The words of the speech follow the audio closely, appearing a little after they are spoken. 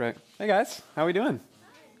Great. Hey guys, how we doing?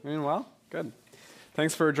 Doing well? Good.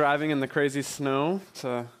 Thanks for driving in the crazy snow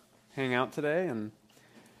to hang out today and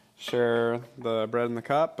share the bread and the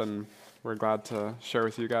cup, and we're glad to share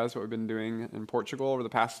with you guys what we've been doing in Portugal over the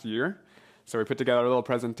past year. So we put together a little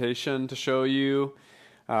presentation to show you,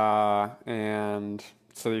 and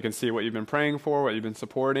so you can see what you've been praying for, what you've been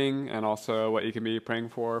supporting, and also what you can be praying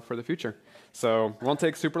for the future. So it won't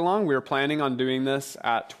take super long. We were planning on doing this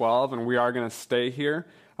at 12, and we are going to stay here.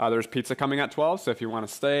 There's pizza coming at 12, so if you want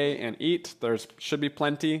to stay and eat, there should be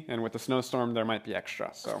plenty, and with the snowstorm, there might be extra.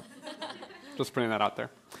 So just putting that out there.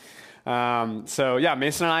 So yeah,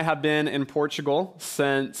 Mason and I have been in Portugal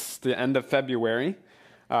since the end of February.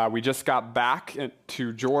 We just got back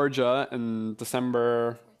to Georgia on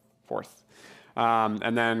December 4th,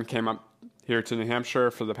 and then came up here to New Hampshire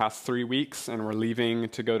for the past 3 weeks, and we're leaving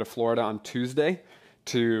to go to Florida on Tuesday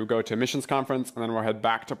to go to a missions conference, and then we'll head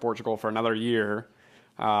back to Portugal for another year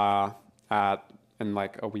in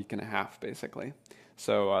like a week and a half, basically.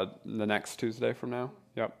 So the next Tuesday from now.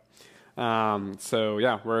 Yep. So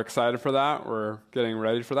yeah, we're excited for that. We're getting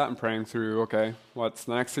ready for that and praying through, okay, what's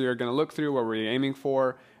the next year going to look through, what we're aiming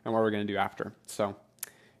for, and what we're going to do after. So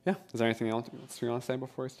yeah, is there anything else you want to say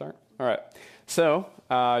before we start? All right. So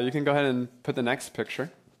you can go ahead and put the next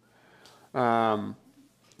picture. So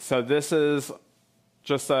this is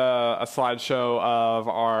just a slideshow of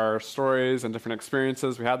our stories and different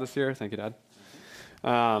experiences we had this year. Thank you, Dad.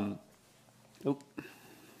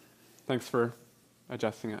 Thanks for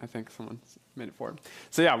adjusting it. I think someone's made it forward.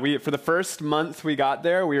 So yeah, for the first month we got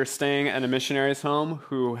there, we were staying in a missionaries' home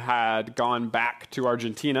who had gone back to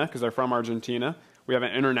Argentina because they're from Argentina. We have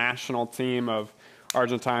an international team of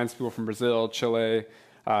Argentines, people from Brazil, Chile,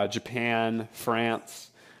 Japan, France,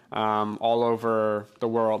 all over the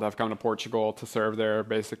world have come to Portugal to serve there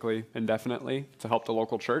basically indefinitely to help the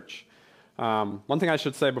local church. One thing I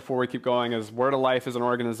should say before we keep going is Word of Life is an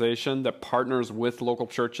organization that partners with local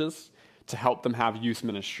churches to help them have youth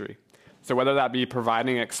ministry. So whether that be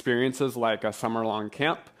providing experiences like a summer-long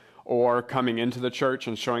camp or coming into the church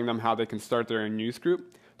and showing them how they can start their own youth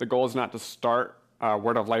group, the goal is not to start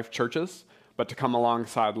Word of Life churches, but to come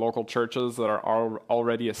alongside local churches that are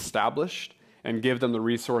already established and give them the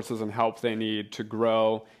resources and help they need to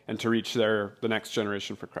grow and to reach the next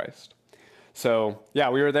generation for Christ. So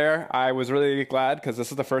yeah, we were there. I was really glad because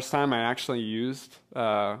this is the first time I actually used,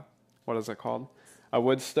 what is it called? A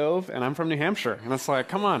wood stove, and I'm from New Hampshire. And it's like,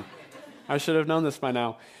 come on, I should have known this by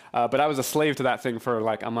now. But I was a slave to that thing for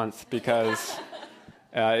like a month because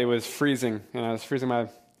it was freezing, and I was freezing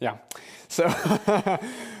yeah. So,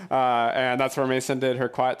 and that's where Mason did her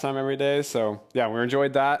quiet time every day. So yeah, we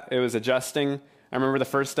enjoyed that. It was adjusting. I remember the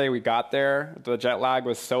first day we got there, the jet lag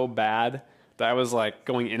was so bad that I was like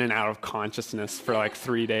going in and out of consciousness for like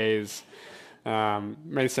 3 days.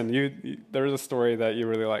 Mason, there was a story that you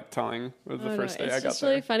really liked telling. It was the first day I got there. It's just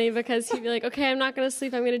really funny because he'd be like, okay, I'm not going to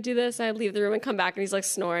sleep. I'm going to do this. I'd leave the room and come back and he's like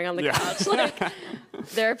snoring on the couch. Like,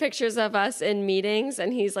 there are pictures of us in meetings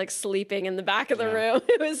and he's like sleeping in the back of the room.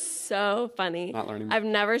 It was so funny. Not learning. I've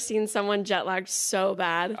never seen someone jet lagged so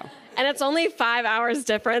bad. Yeah. And it's only 5 hours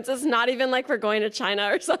difference. It's not even like we're going to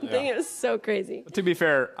China or something. Yeah. It was so crazy. To be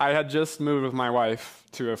fair, I had just moved with my wife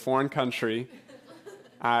to a foreign country.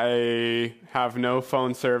 I have no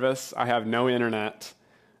phone service, I have no internet,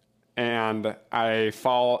 and I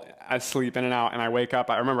fall asleep in and out, and I wake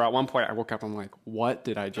up. I remember at one point I woke up, I'm like, what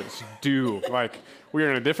did I just do? Like,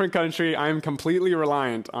 we're in a different country, I'm completely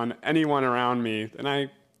reliant on anyone around me, and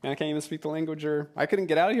I can't even speak the language, or I couldn't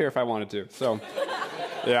get out of here if I wanted to, so,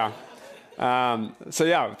 yeah.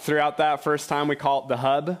 Throughout that first time we call it the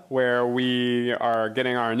hub, where we are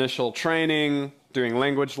getting our initial training, doing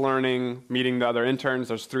language learning, meeting the other interns.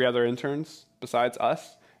 There's 3 other interns besides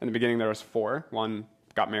us. In the beginning, there was 4. One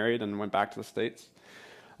got married and went back to the States.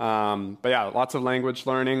 But yeah, lots of language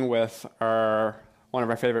learning with one of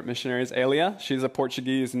our favorite missionaries, Elia. She's a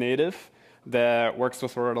Portuguese native that works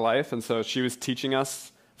with Word of Life, and so she was teaching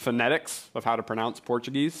us phonetics of how to pronounce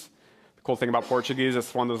Portuguese. The cool thing about Portuguese,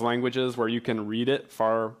 it's one of those languages where you can read it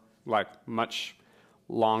much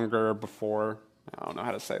longer before. I don't know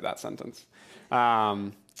how to say that sentence.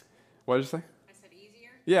 What did you say? I said easier?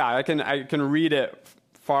 Yeah, I can read it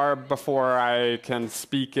far before I can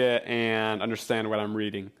speak it and understand what I'm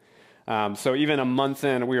reading. So even a month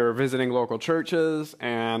in, we were visiting local churches,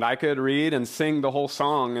 and I could read and sing the whole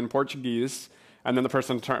song in Portuguese, and then the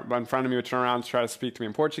person in front of me would turn around and try to speak to me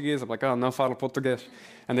in Portuguese. I'm like, oh, não falo português.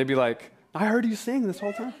 And they'd be like, I heard you sing this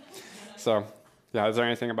whole time. So, yeah, is there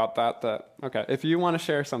anything about that? Okay, if you want to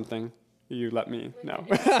share something, you let me know.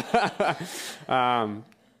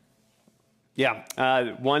 Yeah.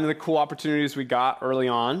 One of the cool opportunities we got early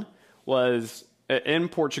on was in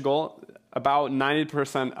Portugal, about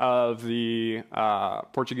 90% of the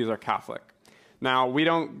Portuguese are Catholic. Now, we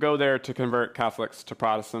don't go there to convert Catholics to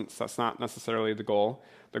Protestants. That's not necessarily the goal.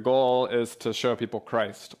 The goal is to show people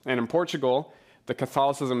Christ. And in Portugal, the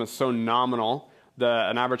Catholicism is so nominal that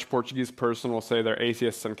an average Portuguese person will say they're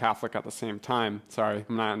atheist and Catholic at the same time. Sorry,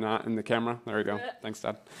 I'm not in the camera. There we go. Thanks,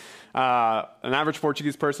 Dad. An average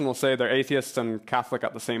Portuguese person will say they're atheist and Catholic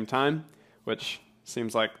at the same time, which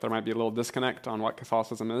seems like there might be a little disconnect on what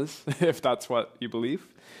Catholicism is, if that's what you believe.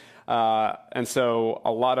 And so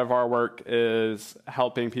a lot of our work is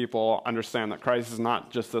helping people understand that Christ is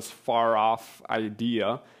not just this far-off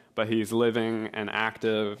idea, but he's living and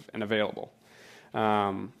active and available. Share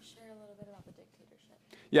a little bit about the dictatorship.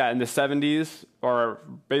 Yeah, in the 70s, or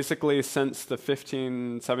basically since the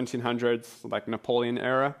 1700s, like Napoleon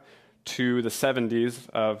era, to the 70s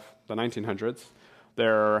of the 1900s,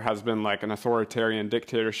 there has been like an authoritarian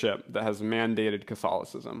dictatorship that has mandated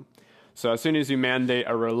Catholicism. So as soon as you mandate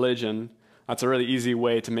a religion, that's a really easy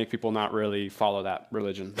way to make people not really follow that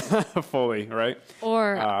religion fully, right?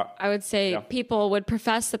 Or I would say people would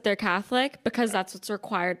profess that they're Catholic because that's what's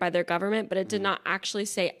required by their government, but it did not actually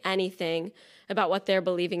say anything about what they're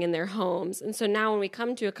believing in their homes. And so now when we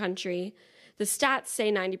come to a country, the stats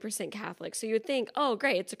say 90% Catholic. So you would think, oh,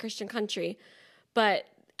 great, it's a Christian country. But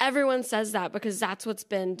everyone says that because that's what's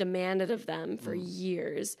been demanded of them for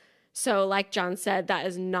years. So like John said, that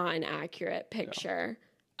is not an accurate picture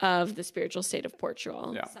of the spiritual state of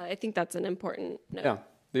Portugal. Yeah. So I think that's an important note.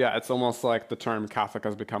 Yeah, it's almost like the term Catholic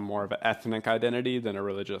has become more of an ethnic identity than a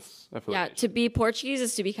religious affiliation. Yeah, to be Portuguese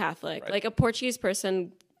is to be Catholic. Right. Like a Portuguese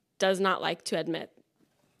person does not like to admit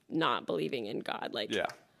not believing in God. Like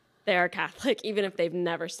they are Catholic even if they've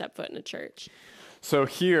never stepped foot in a church. So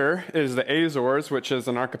here is the Azores, which is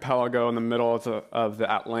an archipelago in the middle of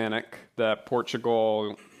the Atlantic that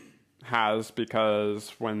Portugal has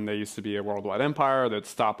because when they used to be a worldwide empire, they'd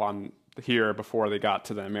stop on here before they got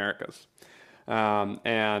to the Americas.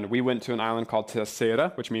 And we went to an island called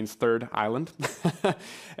Terceira, which means third island.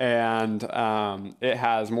 And it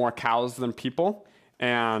has more cows than people.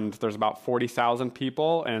 And there's about 40,000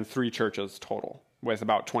 people and 3 churches total, with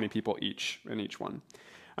about 20 people each in each one.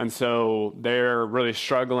 And so they're really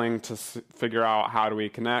struggling to figure out how do we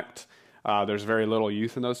connect. There's very little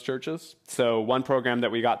youth in those churches. So one program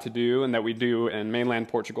that we got to do and that we do in mainland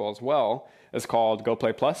Portugal as well is called Go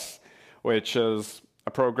Play Plus, which is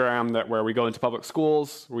a program that where we go into public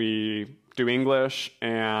schools, we do English,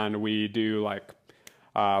 and we do like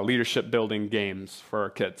leadership building games for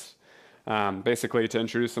kids, basically to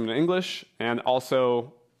introduce them to English. And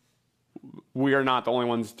also, we are not the only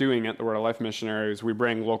ones doing it. The Word of Life missionaries, we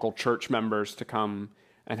bring local church members to come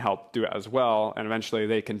and help do it as well, and eventually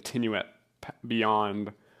they continue it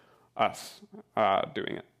beyond us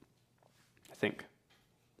doing it, I think.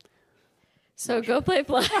 So Go Play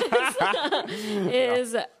Plus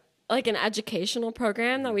is like an educational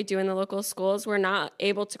program that we do in the local schools. We're not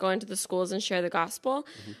able to go into the schools and share the gospel,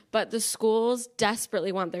 but the schools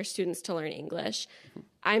desperately want their students to learn English.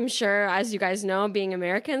 I'm sure, as you guys know, being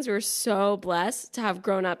Americans, we're so blessed to have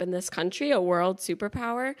grown up in this country, a world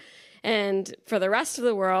superpower. And for the rest of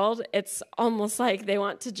the world, it's almost like they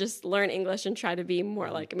want to just learn English and try to be more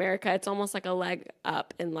like America. It's almost like a leg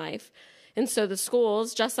up in life. And so the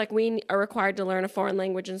schools, just like we are required to learn a foreign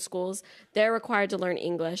language in schools, they're required to learn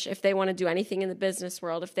English if they want to do anything in the business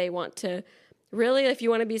world. If they want to really, if you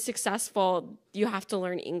want to be successful, you have to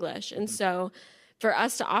learn English. And so for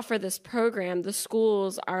us to offer this program, the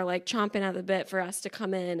schools are like chomping at the bit for us to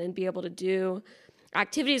come in and be able to do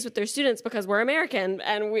activities with their students because we're American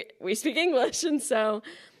and we speak English. And so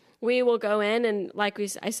we will go in and like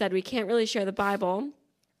I said, we can't really share the Bible,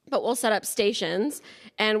 but we'll set up stations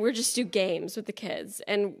and we'll just do games with the kids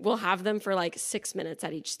and we'll have them for like 6 minutes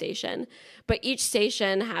at each station. But each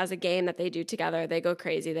station has a game that they do together. They go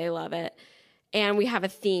crazy. They love it. And we have a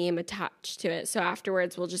theme attached to it. So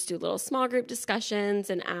afterwards, we'll just do little small group discussions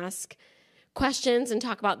and ask questions and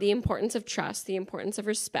talk about the importance of trust, the importance of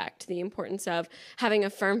respect, the importance of having a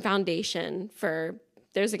firm foundation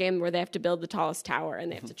there's a game where they have to build the tallest tower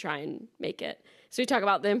and they have to try and make it. So we talk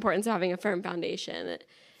about the importance of having a firm foundation.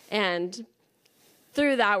 And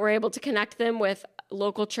through that, we're able to connect them with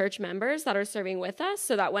local church members that are serving with us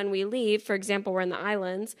so that when we leave, for example, we're in the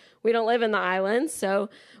islands, we don't live in the islands, so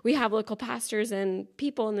we have local pastors and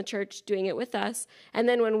people in the church doing it with us. And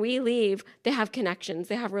then when we leave, they have connections,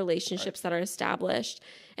 they have relationships that are established.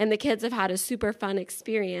 And the kids have had a super fun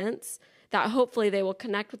experience that hopefully they will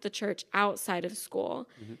connect with the church outside of school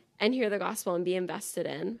and hear the gospel and be invested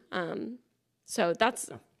in. So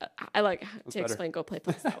I like to explain Go Play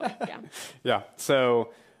Plus that way. Yeah. Yeah.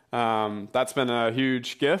 So that's been a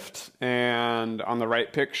huge gift. And on the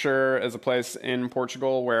right picture is a place in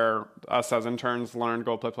Portugal where us as interns learned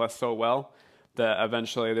Go Play Plus so well that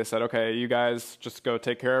eventually they said, okay, you guys just go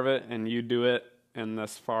take care of it and you do it in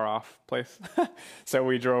this far off place. So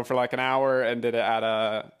we drove for like an hour and did it at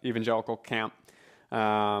a evangelical camp.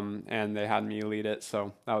 And they had me lead it.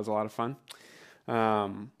 So that was a lot of fun.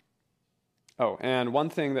 And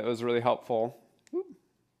one thing that was really helpful,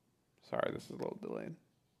 sorry, this is a little delayed.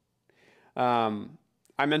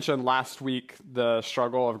 I mentioned last week the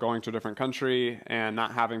struggle of going to a different country and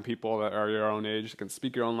not having people that are your own age that can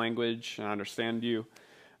speak your own language and understand you.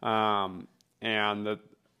 And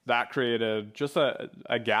that created just a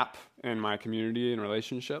gap in my community and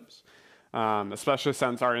relationships, especially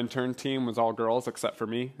since our intern team was all girls except for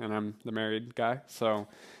me, and I'm the married guy. So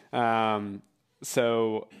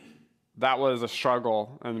that was a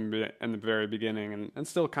struggle in the very beginning, and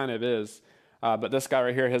still kind of is. But this guy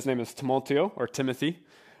right here, his name is Timothy,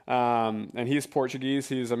 and he's Portuguese.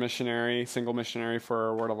 He's a missionary, single missionary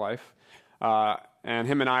for Word of Life. And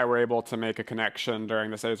him and I were able to make a connection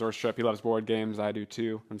during this Azores trip. He loves board games. I do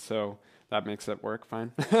too. And so that makes it work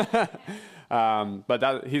fine.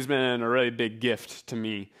 But he's been a really big gift to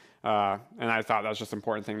me. And I thought that was just an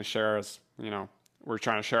important thing to share as, we're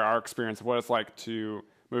trying to share our experience of what it's like to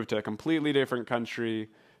move to a completely different country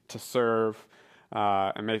to serve,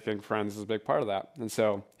 and making friends is a big part of that. And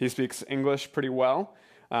so he speaks English pretty well,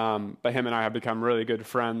 but him and I have become really good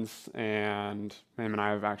friends, and him and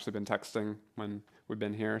I have actually been texting when we've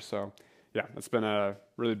been here. So yeah, it's been a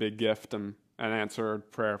really big gift and an answered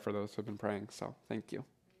prayer for those who've been praying. So thank you.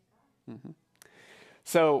 Mm-hmm.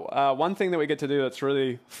 So one thing that we get to do that's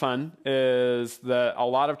really fun is that a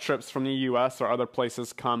lot of trips from the U.S. or other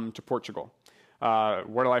places come to Portugal.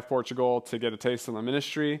 Word of Life Portugal to get a taste of the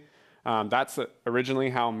ministry. That's originally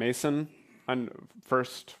how Mason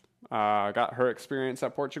first got her experience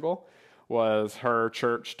at Portugal, was her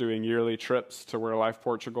church doing yearly trips to Word of Life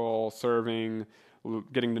Portugal, serving,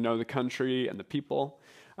 getting to know the country and the people.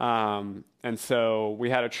 And so we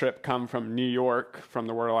had a trip come from New York, from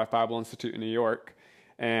the Word of Life Bible Institute in New York.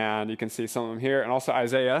 And you can see some of them here. And also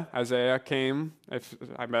Isaiah. Isaiah came, if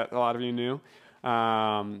I bet a lot of you knew.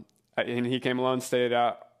 And he came alone, stayed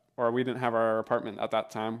at, or we didn't have our apartment at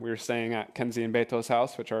that time. We were staying at Kenzie and Beto's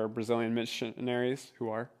house, which are Brazilian missionaries,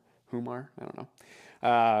 I don't know,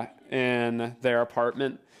 in their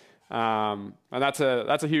apartment. And that's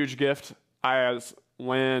a huge gift.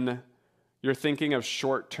 When you're thinking of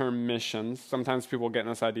short-term missions, sometimes people get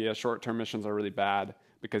this idea short-term missions are really bad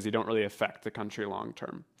because you don't really affect the country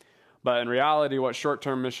long-term. But in reality, what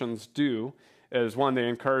short-term missions do is, one, they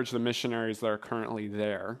encourage the missionaries that are currently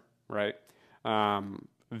there, right?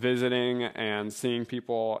 Visiting and seeing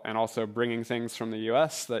people, and also bringing things from the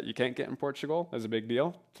U.S. that you can't get in Portugal is a big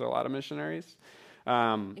deal to a lot of missionaries.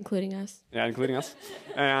 Including us. Yeah, including us.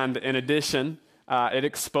 And in addition, it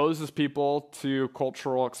exposes people to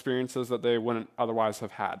cultural experiences that they wouldn't otherwise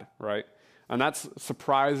have had, right? And that's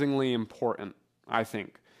surprisingly important, I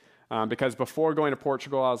think. Because before going to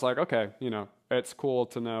Portugal, I was like, okay, it's cool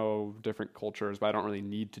to know different cultures, but I don't really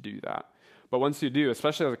need to do that. But once you do,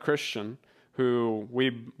 especially as a Christian, who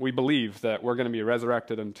we believe that we're going to be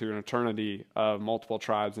resurrected into an eternity of multiple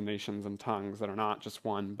tribes and nations and tongues that are not just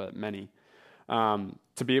one, but many.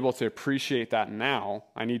 To be able to appreciate that now,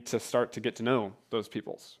 I need to start to get to know those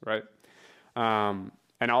peoples, right? And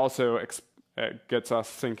also it gets us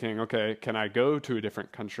thinking, okay, can I go to a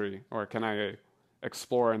different country, or can I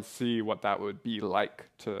explore and see what that would be like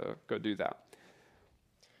to go do that?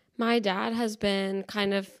 My dad has been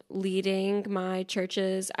kind of leading my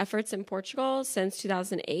church's efforts in Portugal since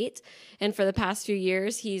 2008. And for the past few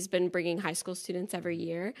years, he's been bringing high school students every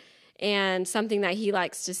year. And something that he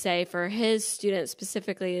likes to say for his students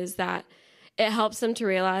specifically is that it helps them to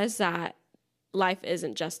realize that life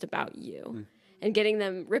isn't just about you. And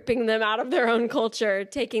ripping them out of their own culture,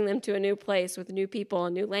 taking them to a new place with new people,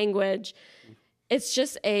 a new language. It's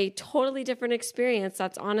just a totally different experience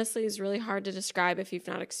that's honestly is really hard to describe if you've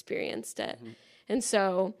not experienced it. Mm-hmm. And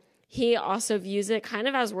so he also views it kind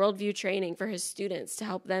of as worldview training for his students to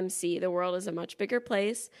help them see the world as a much bigger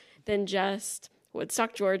place than just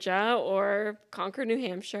Woodstock, Georgia, or Concord, New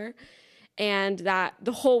Hampshire, and that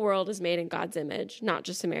the whole world is made in God's image, not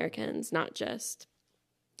just Americans, not just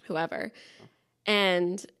whoever.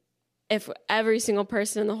 And if every single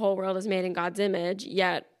person in the whole world is made in God's image,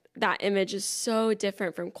 yet that image is so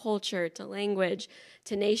different from culture to language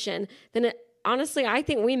to nation, then honestly, I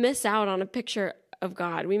think we miss out on a picture of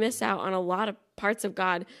God. We miss out on a lot of parts of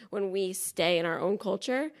God when we stay in our own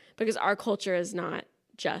culture, because our culture is not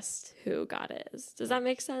just who God is. Does that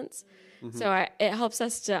make sense? Mm-hmm. So it helps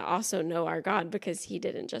us to also know our God, because he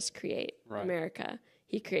didn't just create America.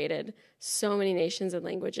 He created so many nations and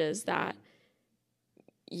languages that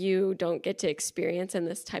you don't get to experience in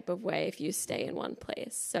this type of way if you stay in one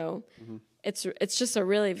place. So it's just a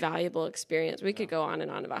really valuable experience. We could go on and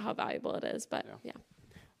on about how valuable it is, but yeah.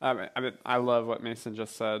 I love what Mason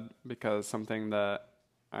just said, because something that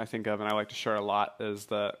I think of and I like to share a lot is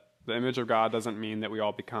that the image of God doesn't mean that we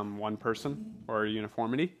all become one person or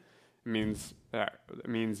uniformity. It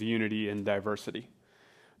means unity and diversity.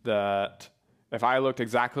 That if I looked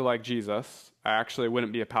exactly like Jesus, I actually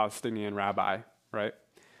wouldn't be a Palestinian rabbi, right?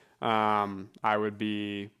 I would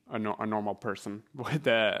be a normal person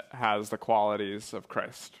that has the qualities of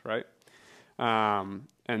Christ, right?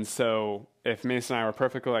 And so if Mason and I were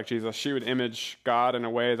perfectly like Jesus, she would image God in a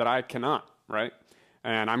way that I cannot, right?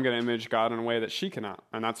 And I'm going to image God in a way that she cannot.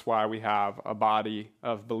 And that's why we have a body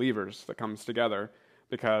of believers that comes together,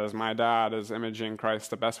 because my dad is imaging Christ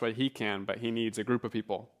the best way he can, but he needs a group of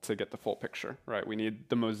people to get the full picture, right? We need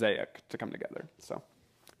the mosaic to come together. So,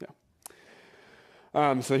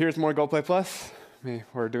 yeah. So here's more Go Play Plus.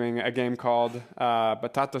 We're doing a game called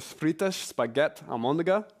Batatas Fritas Spaghetti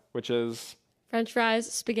Almôndega, which is French fries,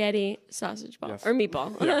 spaghetti, sausage ball, or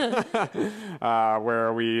meatball.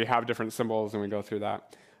 Where we have different symbols and we go through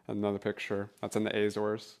that. Another picture that's in the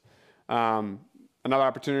Azores. Another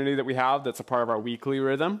opportunity that we have that's a part of our weekly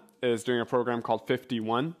rhythm is doing a program called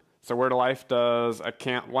 51. So Word of Life does a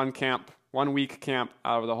 1 week camp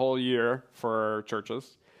out of the whole year for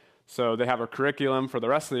churches. So they have a curriculum for the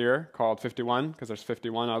rest of the year called 51, because there's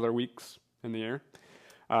 51 other weeks in the year,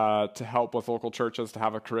 to help with local churches to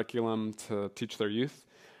have a curriculum to teach their youth.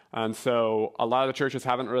 And so a lot of the churches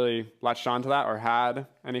haven't really latched onto that or had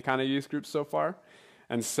any kind of youth groups so far.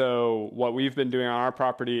 And so what we've been doing on our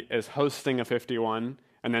property is hosting a 51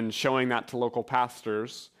 and then showing that to local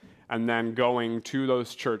pastors and then going to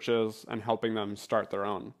those churches and helping them start their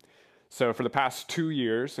own. So for the past 2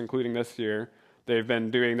 years, including this year, they've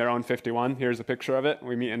been doing their own 51. Here's a picture of it.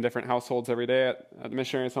 We meet in different households every day at the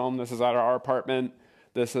missionaries' home. This is at our apartment.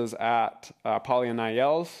 This is at Polly and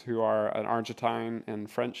Niel's, who are an Argentine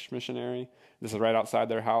and French missionary. This is right outside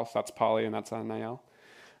their house. That's Polly and that's Niel.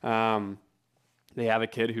 They have a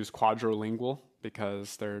kid who's quadrilingual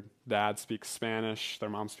because their dad speaks Spanish, their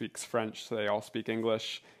mom speaks French, so they all speak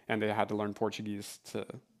English, and they had to learn Portuguese to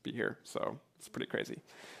be here. So it's pretty crazy.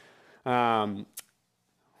 Where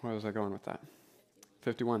was I going with that?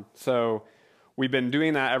 51. So we've been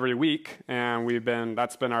doing that every week, and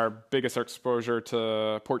that's been our biggest exposure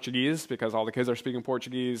to Portuguese, because all the kids are speaking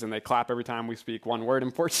Portuguese, and they clap every time we speak one word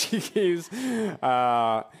in Portuguese.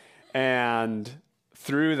 And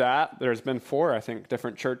through that, there's been 4, I think,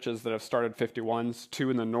 different churches that have started 51s, 2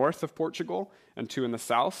 in the north of Portugal and 2 in the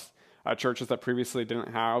south, churches that previously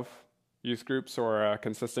didn't have youth groups or a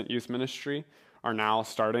consistent youth ministry are now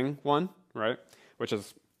starting one, right? Which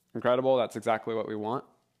is incredible. That's exactly what we want.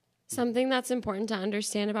 Something that's important to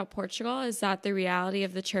understand about Portugal is that the reality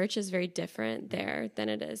of the church is very different there than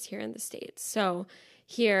it is here in the States. So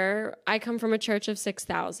here, I come from a church of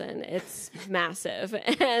 6,000. It's massive.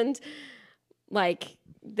 And like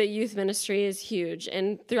the youth ministry is huge.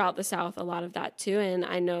 And throughout the South, a lot of that too. And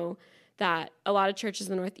I know that a lot of churches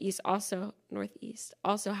in the Northeast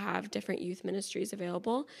also have different youth ministries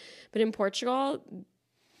available. But in Portugal,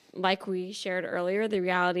 like we shared earlier, the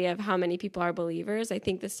reality of how many people are believers, I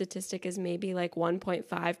think the statistic is maybe like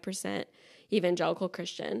 1.5% evangelical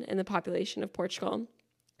Christian in the population of Portugal.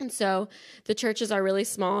 And so the churches are really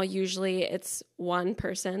small. Usually it's one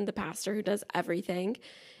person, the pastor, who does everything.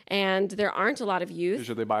 And there aren't a lot of youth.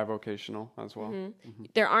 Usually bivocational as well. Mm-hmm. Mm-hmm.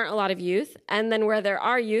 There aren't a lot of youth. And then where there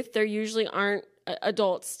are youth, there usually aren't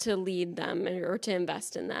adults to lead them or to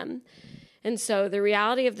invest in them. And so the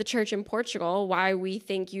reality of the church in Portugal, why we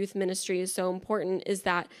think youth ministry is so important, is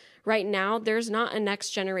that right now there's not a next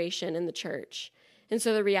generation in the church. And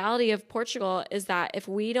so the reality of Portugal is that if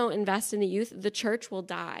we don't invest in the youth, the church will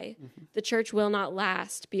die. Mm-hmm. The church will not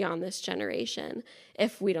last beyond this generation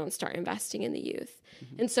if we don't start investing in the youth.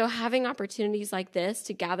 Mm-hmm. And so having opportunities like this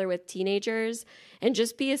to gather with teenagers and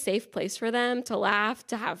just be a safe place for them to laugh,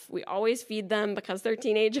 we always feed them because they're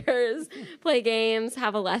teenagers, play games,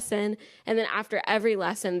 have a lesson. And then after every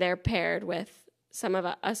lesson, they're paired with some of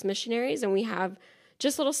us missionaries, and we have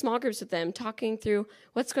just little small groups with them, talking through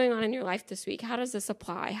what's going on in your life this week. How does this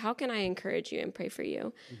apply? How can I encourage you and pray for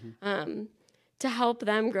you? Mm-hmm. To help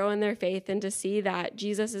them grow in their faith and to see that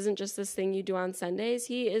Jesus isn't just this thing you do on Sundays.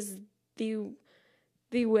 He is the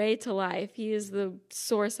the way to life. He is the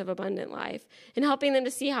source of abundant life, and helping them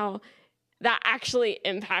to see how that actually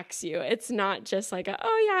impacts you. It's not just like,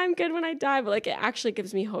 oh yeah, I'm good when I die, but like it actually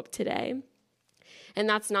gives me hope today. And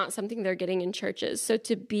that's not something they're getting in churches. So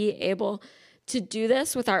to be able to do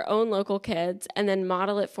this with our own local kids and then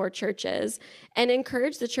model it for churches and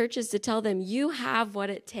encourage the churches to tell them you have what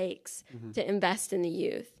it takes to invest in the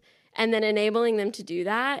youth. And then enabling them to do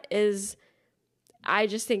that is, I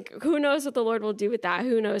just think, who knows what the Lord will do with that?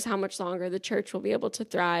 Who knows how much longer the church will be able to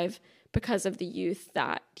thrive because of the youth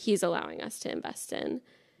that he's allowing us to invest in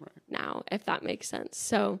now, if that makes sense.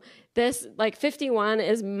 So this, like 51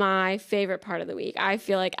 is my favorite part of the week. I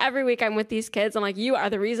feel like every week I'm with these kids, I'm like, you are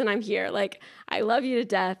the reason I'm here. Like, I love you to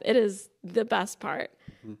death. It is the best part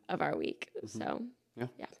of our week. So,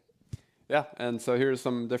 Yeah. And so here's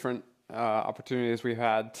some different opportunities we've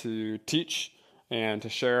had to teach and to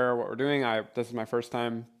share what we're doing. This is my first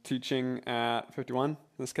time teaching at 51.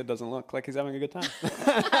 This kid doesn't look like he's having a good time.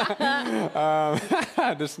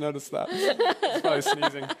 I just noticed that. He's probably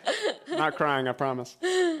sneezing. Not crying, I promise.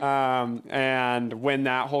 And when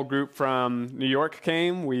that whole group from New York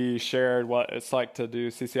came, we shared what it's like to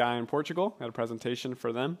do CCI in Portugal. I had a presentation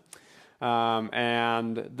for them.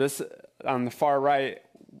 And this, on the far right,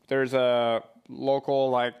 there's a local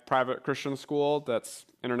like private Christian school that's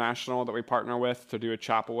international that we partner with to do a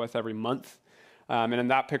chapel with every month. And in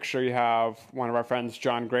that picture, you have one of our friends,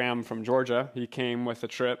 John Graham from Georgia. He came with a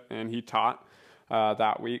trip and he taught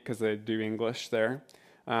that week because they do English there.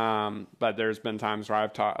 But there's been times where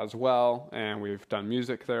I've taught as well, and we've done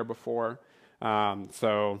music there before.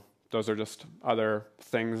 So those are just other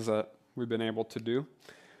things that we've been able to do.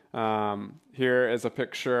 Here is a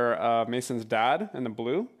picture of Mason's dad in the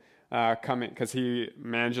blue. Coming because he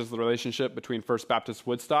manages the relationship between First Baptist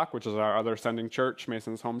Woodstock, which is our other sending church,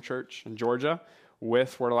 Mason's home church in Georgia,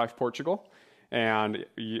 with Word of Life Portugal. And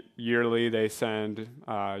yearly they send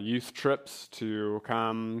youth trips to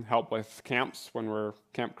come help with camps when we're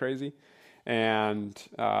camp crazy, and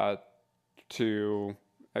to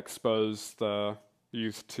expose the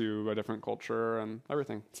youth to a different culture and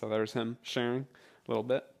everything. So there's him sharing a little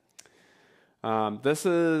bit.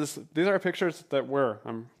 These are pictures that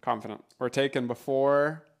I'm confident, were taken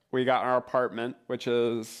before we got our apartment, which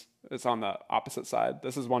it's on the opposite side.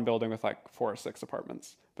 This is one building with like 4 or 6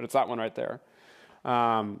 apartments, but it's that one right there.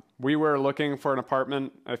 We were looking for an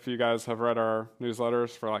apartment, if you guys have read our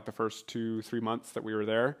newsletters, for like the first 2-3 months that we were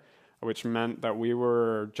there, which meant that we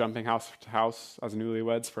were jumping house to house as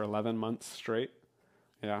newlyweds for 11 months straight.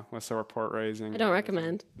 Yeah, with the report raising. I don't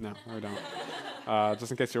recommend. No, I don't.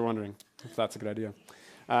 Just in case you're wondering if that's a good idea.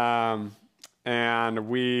 And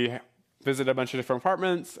we visited a bunch of different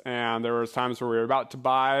apartments, and there was times where we were about to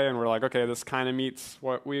buy, and we're like, okay, this kind of meets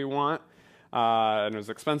what we want. And it was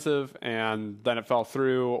expensive, and then it fell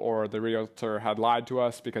through, or the realtor had lied to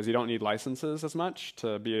us because you don't need licenses as much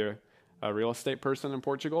to be a real estate person in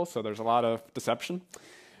Portugal. So there's a lot of deception,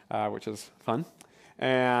 which is fun.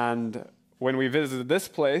 And when we visited this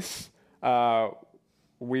place,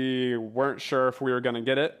 we weren't sure if we were going to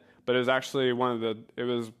get it, but it was actually it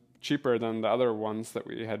was cheaper than the other ones that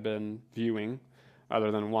we had been viewing, other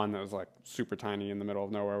than one that was like super tiny in the middle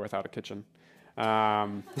of nowhere without a kitchen.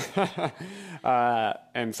 And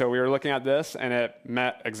so we were looking at this, and it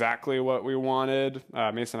met exactly what we wanted.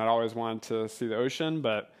 Mason had always wanted to see the ocean,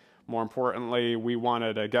 but more importantly, we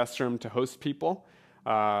wanted a guest room to host people.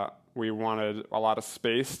 We wanted a lot of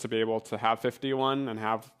space to be able to have 51 and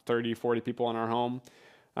have 30, 40 people in our home.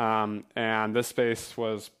 And this space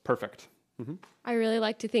was perfect. Mm-hmm. I really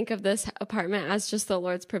like to think of this apartment as just the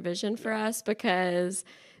Lord's provision for us, because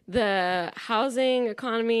the housing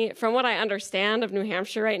economy, from what I understand of New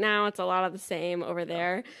Hampshire right now, it's a lot of the same over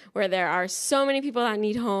there, where there are so many people that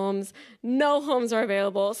need homes. No homes are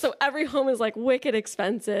available. So every home is like wicked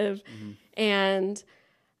expensive. Mm-hmm. And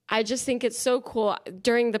I just think it's so cool.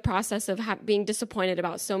 During the process of being disappointed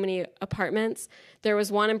about so many apartments, there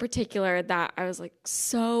was one in particular that I was like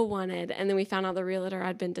so wanted. And then we found out the realtor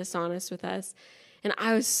had been dishonest with us. And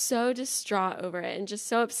I was so distraught over it and just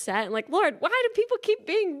so upset. And like, Lord, why do people keep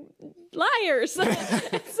being liars?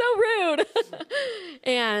 It's so rude.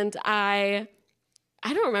 And I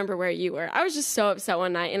don't remember where you were. I was just so upset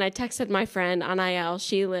one night. And I texted my friend, Anael.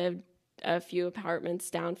 She lived a few apartments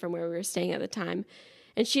down from where we were staying at the time.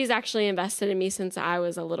 And she's actually invested in me since I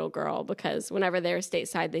was a little girl, because whenever they were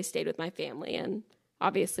stateside, they stayed with my family. And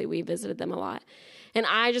obviously we visited them a lot. And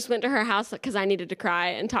I just went to her house because I needed to cry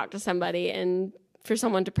and talk to somebody and for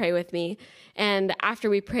someone to pray with me. And after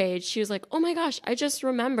we prayed, she was like, oh my gosh, I just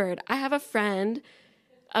remembered. I have a friend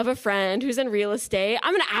of a friend who's in real estate.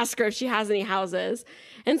 I'm going to ask her if she has any houses.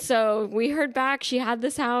 And so we heard back. She had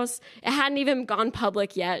this house. It hadn't even gone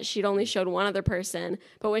public yet. She'd only showed one other person.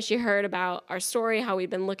 But when she heard about our story, how we'd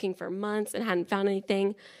been looking for months and hadn't found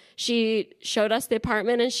anything, she showed us the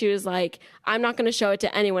apartment and she was like, I'm not going to show it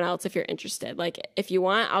to anyone else if you're interested. Like, if you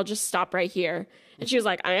want, I'll just stop right here. And she was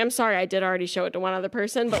like, I am sorry, I did already show it to one other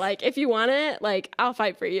person, but like, if you want it, like, I'll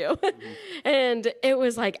fight for you. And it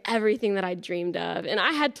was like everything that I dreamed of. And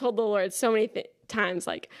I had told the Lord so many times,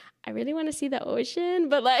 like, I really want to see the ocean,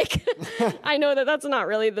 but like, I know that that's not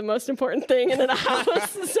really the most important thing in a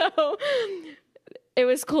house. So it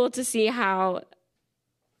was cool to see how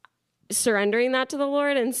surrendering that to the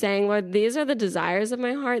Lord and saying, Lord, these are the desires of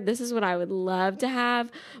my heart. This is what I would love to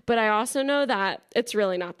have. But I also know that it's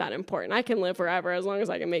really not that important. I can live forever as long as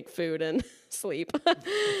I can make food and sleep.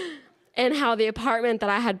 And how the apartment that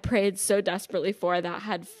I had prayed so desperately for that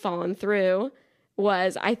had fallen through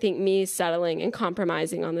was, I think, me settling and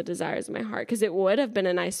compromising on the desires of my heart. Because it would have been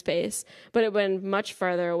a nice space, but it would have been much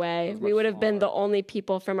further away. We would have been the only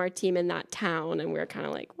people from our team in that town. And we were kind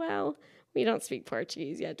of like, well, we don't speak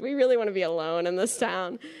Portuguese yet. Do we really want to be alone in this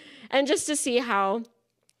town? And just to see how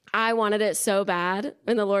I wanted it so bad,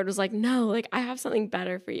 and the Lord was like, no, like, I have something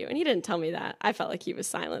better for you. And he didn't tell me that. I felt like he was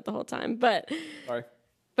silent the whole time. But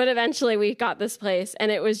eventually we got this place,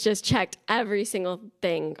 and it was just checked every single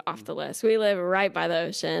thing off the list. We live right by the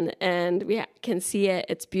ocean, and we can see it.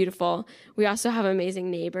 It's beautiful. We also have amazing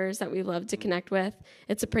neighbors that we love to connect with.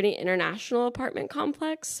 It's a pretty international apartment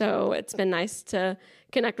complex, so it's been nice to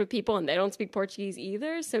connect with people, and they don't speak Portuguese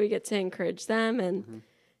either, so we get to encourage them. And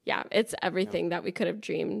yeah, it's everything that we could have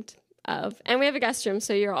dreamed of. And we have a guest room,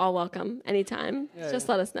 so you're all welcome anytime. Just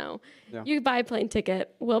let us know. You buy a plane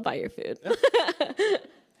ticket, we'll buy your food.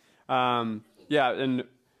 And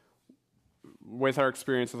with our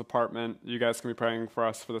experience with apartment, you guys can be praying for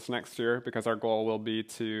us for this next year, because our goal will be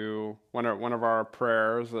to, one of our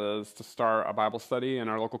prayers is to start a Bible study in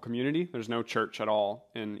our local community. There's no church at all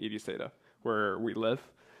in Ediseta where we live.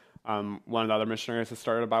 One of the other missionaries has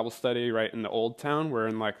started a Bible study right in the old town. We're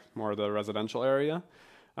in like more of the residential area.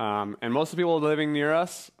 And most of the people living near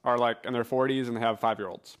us are like in their 40s and they have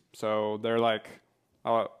 5-year-olds. So they're like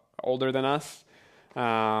older than us.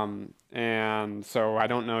 And so I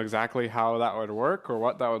don't know exactly how that would work or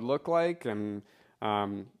what that would look like. And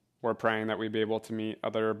we're praying that we'd be able to meet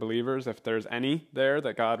other believers, if there's any there,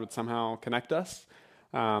 that God would somehow connect us,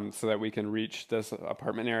 so that we can reach this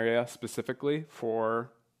apartment area specifically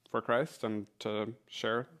for Christ and to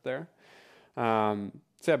share there. So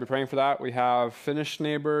yeah, be praying for that. We have Finnish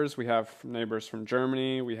neighbors. We have neighbors from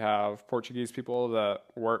Germany. We have Portuguese people that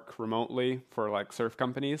work remotely for like surf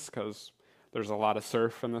companies, because there's a lot of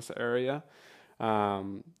surf in this area.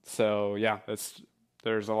 So yeah,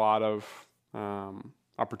 there's a lot of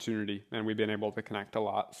opportunity, and we've been able to connect a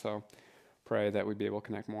lot. So pray that we'd be able to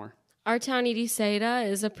connect more. Our town, Ediseta,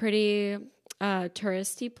 is a pretty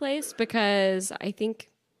touristy place, because I think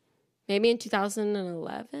maybe in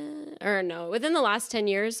 2011, or no, within the last 10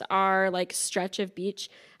 years, our like stretch of beach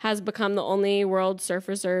has become the only World Surf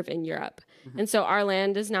Reserve in Europe. And so our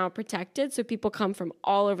land is now protected, so people come from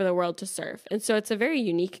all over the world to surf. And so it's a very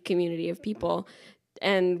unique community of people.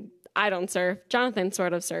 And I don't surf. Jonathan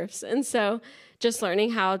sort of surfs. And so just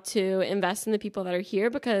learning how to invest in the people that are here,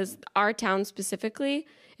 because our town specifically,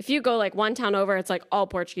 if you go like one town over, it's like all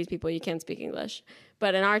Portuguese people, you can't speak English.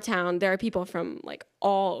 But in our town, there are people from like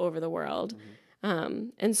all over the world.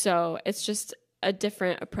 And so it's just a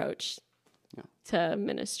different approach to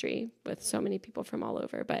ministry with so many people from all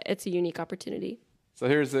over, but it's a unique opportunity. So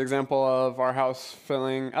here's the example of our house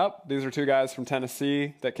filling up. These are 2 guys from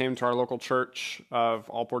Tennessee that came to our local church of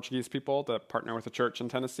all Portuguese people that partner with a church in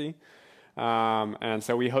Tennessee. And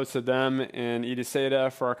so we hosted them in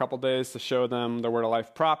Ediseta for a couple days to show them the Word of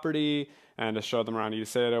Life property and to show them around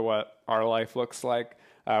Ediseta what our life looks like.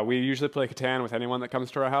 We usually play Catan with anyone that comes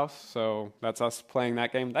to our house, so that's us playing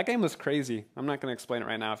that game. That game was crazy. I'm not going to explain it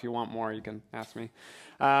right now. If you want more, you can ask me.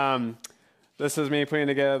 This is me putting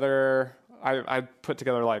together, I put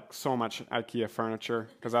together like so much IKEA furniture,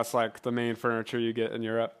 because that's like the main furniture you get in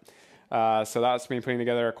Europe. So that's me putting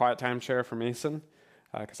together a quiet time chair for Mason,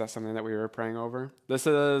 because that's something that we were praying over. This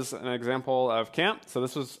is an example of camp. So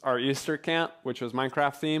this was our Easter camp, which was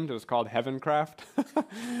Minecraft themed. It was called Heavencraft.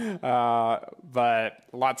 But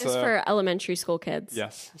lots It's for elementary school kids.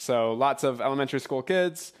 Yes. So lots of elementary school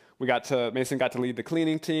kids. Mason got to lead the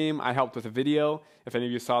cleaning team. I helped with a video. If any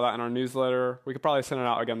of you saw that in our newsletter, we could probably send it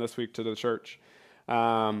out again this week to the church.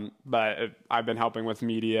 I've been helping with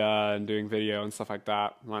media and doing video and stuff like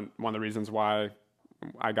that. One of the reasons why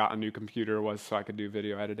I got a new computer was so I could do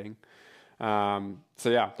video editing. So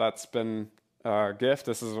yeah, that's been a gift.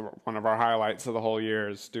 This is one of our highlights of the whole year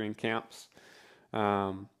is doing camps.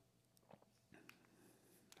 Or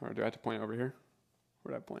do I have to point it over here?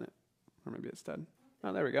 Where did I point it? Or maybe it's dead.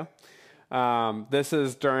 Oh, there we go. This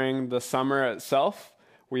is during the summer itself.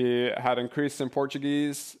 We had increased in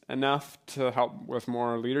Portuguese enough to help with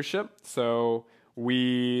more leadership. So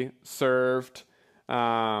we served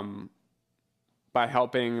by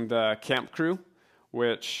helping the camp crew,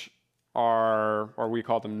 which are, or we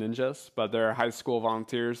call them ninjas, but they're high school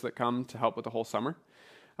volunteers that come to help with the whole summer.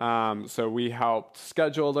 So we helped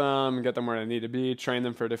schedule them, get them where they need to be, train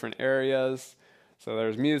them for different areas. So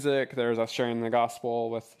there's music, there's us sharing the gospel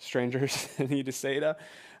with strangers in Edesada,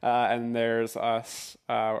 and there's us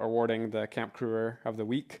awarding the camp crewer of the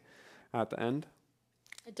week at the end.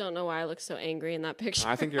 I don't know why I look so angry in that picture.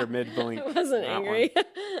 I think you're mid-blink. I wasn't angry.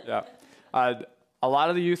 Yeah. A lot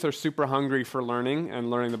of the youth are super hungry for learning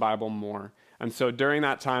and learning the Bible more. And so during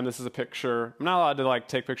that time, this is a picture. I'm not allowed to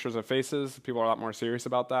take pictures of faces. People are a lot more serious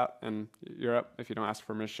about that in Europe if you don't ask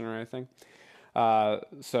permission or anything.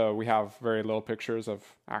 So we have very little pictures of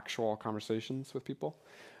actual conversations with people.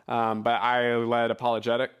 But I led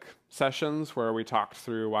apologetic sessions where we talked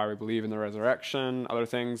through why we believe in the resurrection, other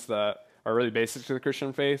things that are really basic to the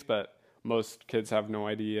Christian faith, but most kids have no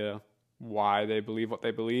idea why they believe what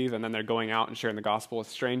they believe. And then they're going out and sharing the gospel with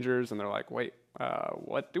strangers, and they're like, wait,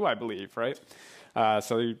 what do I believe, right?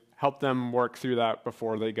 So you help them work through that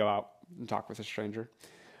before they go out and talk with a stranger.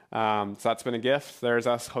 So that's been a gift. There's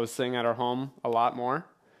us hosting at our home a lot more.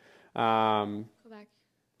 Go back.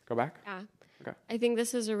 Go back? Yeah. Okay. I think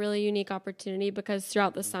this is a really unique opportunity because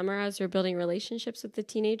throughout the summer, as we're building relationships with the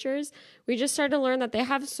teenagers, we just started to learn that they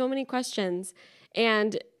have so many questions.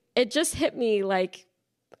 And it just hit me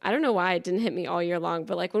I don't know why it didn't hit me all year long,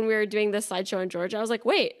 but when we were doing this slideshow in Georgia, I was like,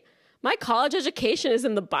 wait, my college education is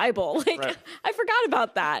in the Bible. Right. I forgot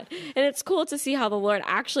about that. And it's cool to see how the Lord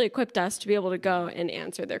actually equipped us to be able to go and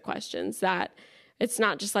answer their questions, that it's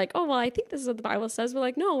not just oh, well, I think this is what the Bible says.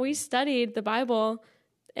 We're no, we studied the Bible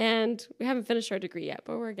and we haven't finished our degree yet,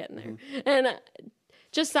 but we're getting there. Mm-hmm. And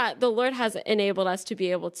just that the Lord has enabled us to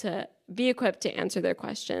be able to be equipped to answer their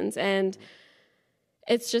questions. And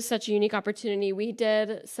it's just such a unique opportunity. We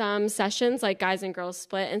did some sessions, guys and girls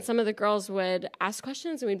split, and some of the girls would ask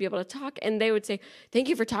questions and we'd be able to talk, and they would say, thank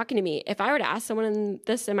you for talking to me. If I were to ask someone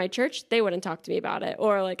this in my church, they wouldn't talk to me about it.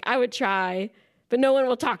 Or I would try, but no one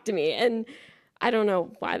will talk to me. And I don't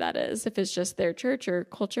know why that is, if it's just their church or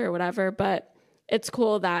culture or whatever, but it's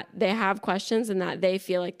cool that they have questions and that they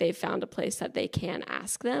feel like they've found a place that they can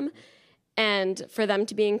ask them. And for them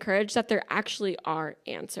to be encouraged that there actually are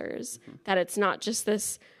answers, that it's not just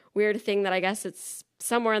this weird thing that I guess it's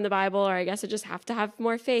somewhere in the Bible, or I guess I just have to have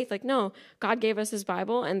more faith. No, God gave us his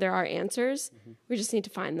Bible and there are answers. We just need to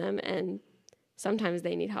find them, and sometimes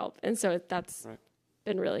they need help. And so that's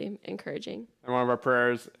been really encouraging. And one of our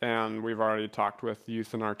prayers, and we've already talked with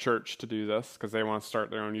youth in our church to do this because they want to start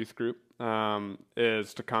their own youth group,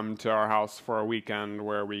 is to come to our house for a weekend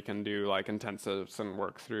where we can do intensives and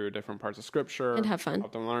work through different parts of scripture. And have fun.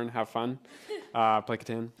 Help them learn, have fun, play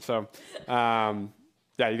Catan. So,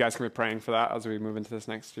 yeah, you guys can be praying for that as we move into this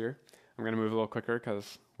next year. I'm going to move a little quicker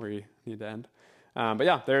because we need to end. But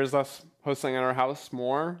yeah, there's us hosting at our house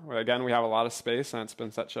more. Again, we have a lot of space and it's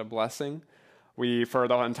been such a blessing. For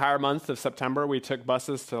the entire month of September, we took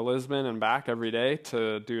buses to Lisbon and back every day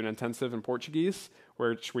to do an intensive in Portuguese,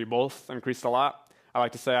 which we both increased a lot. I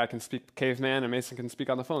like to say I can speak caveman and Mason can speak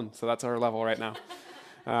on the phone, so that's our level right now.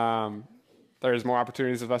 There's more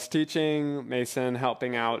opportunities of us teaching, Mason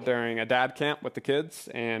helping out during a dad camp with the kids,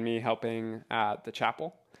 and me helping at the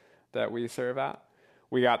chapel that we serve at.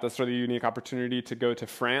 We got this really unique opportunity to go to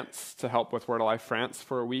France to help with Word of Life France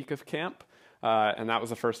for a week of camp. And that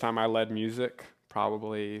was the first time I led music,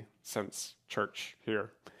 probably since church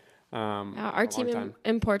here. Our team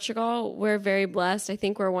in Portugal, we're very blessed. I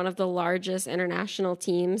think we're one of the largest international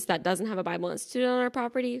teams that doesn't have a Bible Institute on our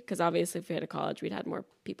property, because obviously if we had a college, we'd had more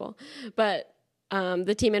people. But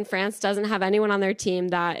the team in France doesn't have anyone on their team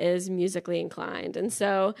that is musically inclined. And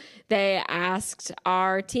so they asked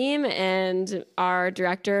our team, and our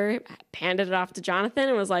director handed it off to Jonathan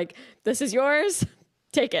and was like, this is yours.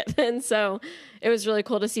 Take it. And so it was really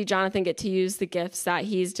cool to see Jonathan get to use the gifts that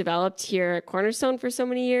he's developed here at Cornerstone for so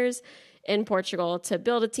many years in Portugal to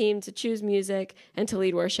build a team, to choose music, and to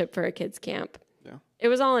lead worship for a kids camp. Yeah. It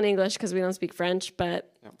was all in English because we don't speak French,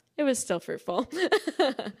 but it was still fruitful.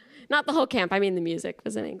 Not the whole camp. I mean, the music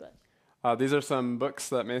was in English. These are some books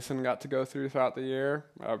that Mason got to go through throughout the year.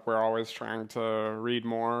 We're always trying to read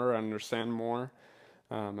more, understand more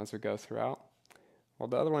as we go throughout. Well,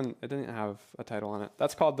 the other one, it didn't have a title on it.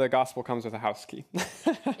 That's called The Gospel Comes with a House Key.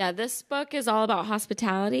 Yeah, this book is all about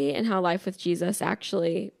hospitality and how life with Jesus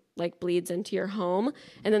actually like bleeds into your home.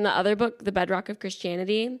 And then the other book, The Bedrock of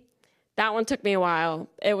Christianity, that one took me a while.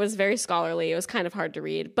 It was very scholarly. It was kind of hard to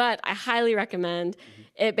read, but I highly recommend.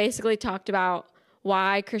 It basically talked about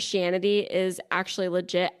why Christianity is actually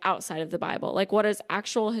legit outside of the Bible. Like, what is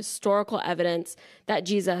actual historical evidence that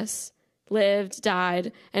Jesus lived,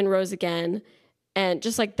 died, and rose again, and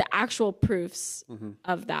just like the actual proofs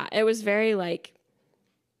of that. It was very like,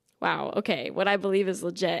 wow, okay, what I believe is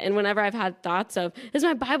legit. And whenever I've had thoughts of, is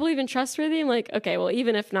my Bible even trustworthy? I'm like, okay, well,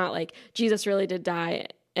 even if not, like, Jesus really did die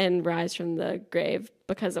and rise from the grave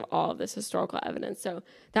because of all of this historical evidence. So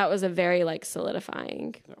that was a very like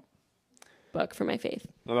solidifying book for my faith.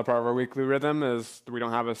 Another part of our weekly rhythm is we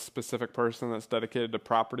don't have a specific person that's dedicated to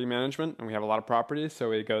property management, and we have a lot of properties, so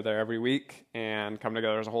we go there every week and come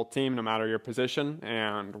together as a whole team, no matter your position,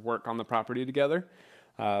 and work on the property together.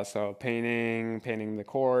 So painting the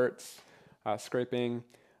courts, scraping,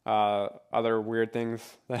 other weird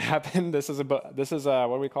things that happen. This is what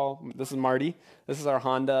do we call? This is Marty. This is our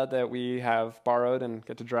Honda that we have borrowed and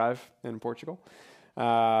get to drive in Portugal.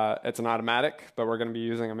 It's an automatic, but we're going to be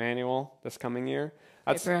using a manual this coming year.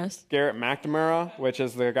 That's for us. Garrett McNamara, which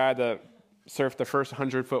is the guy that surfed the first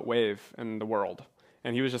 100-foot wave in the world.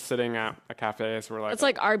 And he was just sitting at a cafe, so we're like... It's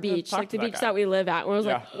like our beach, like the beach that we live at. And I was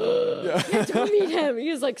like, don't meet him. He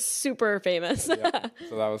was like super famous. So that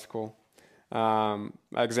was cool.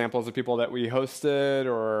 Examples of people that we hosted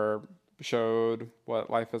or showed what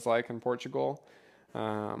life is like in Portugal.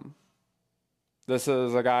 This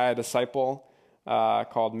is a guy, a disciple,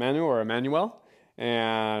 called Manu or Emmanuel,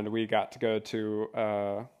 and we got to go to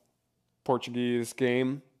a Portuguese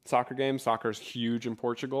soccer game. Soccer's huge in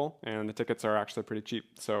Portugal, and the tickets are actually pretty cheap.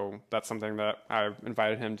 So that's something that I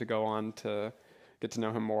invited him to go on to get to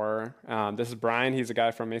know him more. This is Brian. He's a guy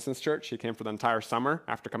from Mason's church. He came for the entire summer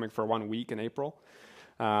after coming for 1 week in April.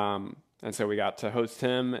 And so we got to host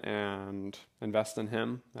him and invest in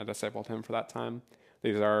him. I discipled him for that time.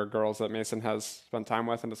 These are girls that Mason has spent time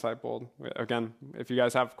with and discipled. Again, if you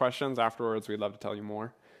guys have questions afterwards, we'd love to tell you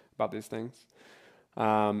more about these things.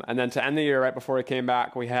 And then to end the year, right before we came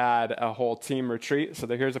back, we had a whole team retreat. So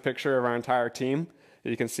here's a picture of our entire team.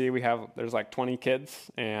 You can see there's like 20 kids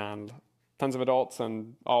and tons of adults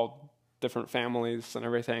and all different families and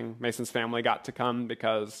everything. Mason's family got to come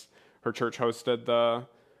because her church hosted the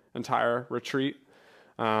entire retreat.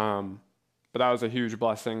 But that was a huge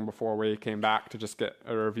blessing before we came back to just get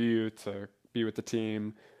a review, to be with the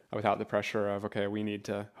team without the pressure of, okay, we need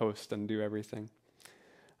to host and do everything.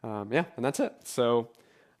 And that's it. So,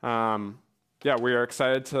 we are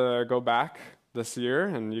excited to go back this year,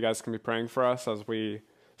 and you guys can be praying for us as we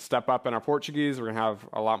step up in our Portuguese. We're going to have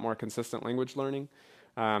a lot more consistent language learning,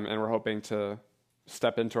 and we're hoping to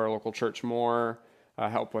step into our local church more,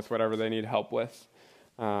 help with whatever they need help with.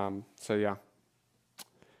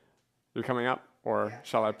 You're coming up, or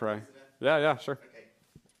shall I pray? Yeah, sure. Okay.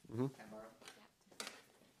 Mm-hmm.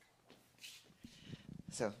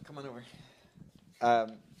 So come on over.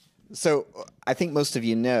 So I think most of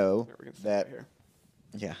you know that. Right here.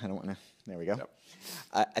 Yeah, I don't want to. There we go. Yep.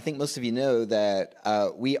 I think most of you know that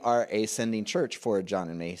we are a sending church for Jon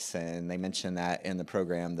and Mason. They mentioned that in the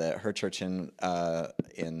program that her church in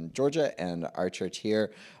Georgia and our church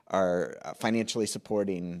here are financially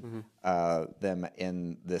supporting them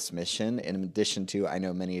in this mission. In addition to, I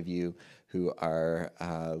know many of you who are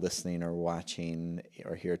listening or watching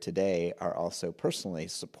or here today are also personally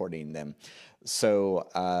supporting them. So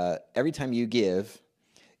every time you give,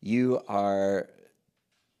 you are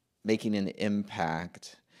making an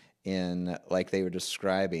impact in, like they were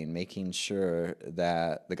describing, making sure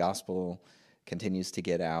that the gospel continues to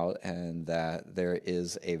get out and that there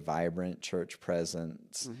is a vibrant church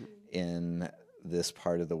presence in this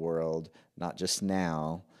part of the world, not just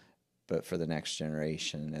now, but for the next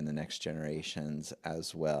generation and the next generations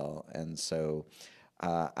as well. And so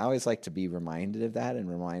I always like to be reminded of that and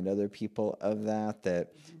remind other people of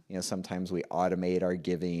that, sometimes we automate our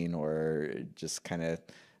giving or just kind of,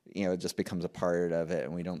 it just becomes a part of it,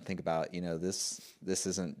 and we don't think about, this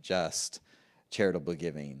isn't just charitable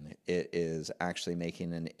giving. It is actually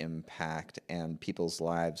making an impact, and people's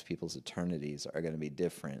lives, people's eternities are going to be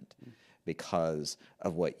different because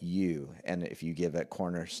of what and if you give at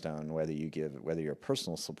Cornerstone, whether you're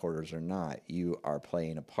personal supporters or not, you are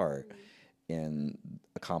playing a part in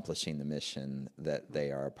accomplishing the mission that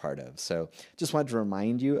they are a part of. So just wanted to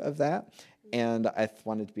remind you of that. And I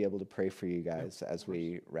wanted to be able to pray for you guys as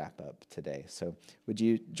we wrap up today. So would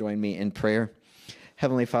you join me in prayer?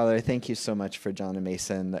 Heavenly Father, I thank you so much for Jon and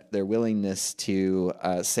Mayson, their willingness to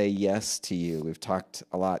say yes to you. We've talked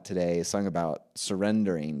a lot today, sung about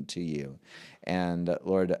surrendering to you. And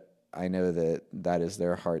Lord, I know that that is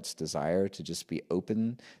their heart's desire, to just be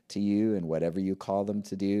open to you and whatever you call them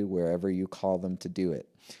to do, wherever you call them to do it.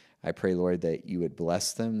 I pray, Lord, that you would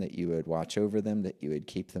bless them, that you would watch over them, that you would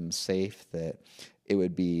keep them safe, that it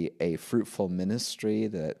would be a fruitful ministry,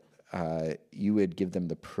 that you would give them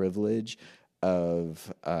the privilege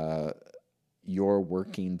of your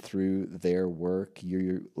working through their work,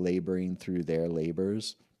 you're laboring through their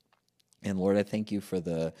labors. And Lord, I thank you for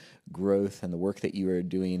the growth and the work that you are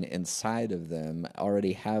doing inside of them,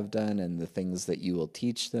 already have done, and the things that you will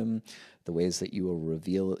teach them, the ways that you will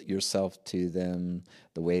reveal yourself to them,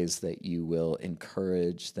 the ways that you will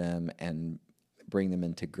encourage them and bring them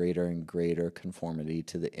into greater and greater conformity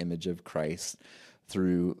to the image of Christ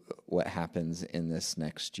through what happens in this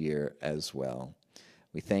next year as well.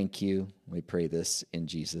 We thank you. We pray this in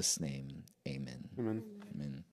Jesus' name. Amen. Amen. Amen.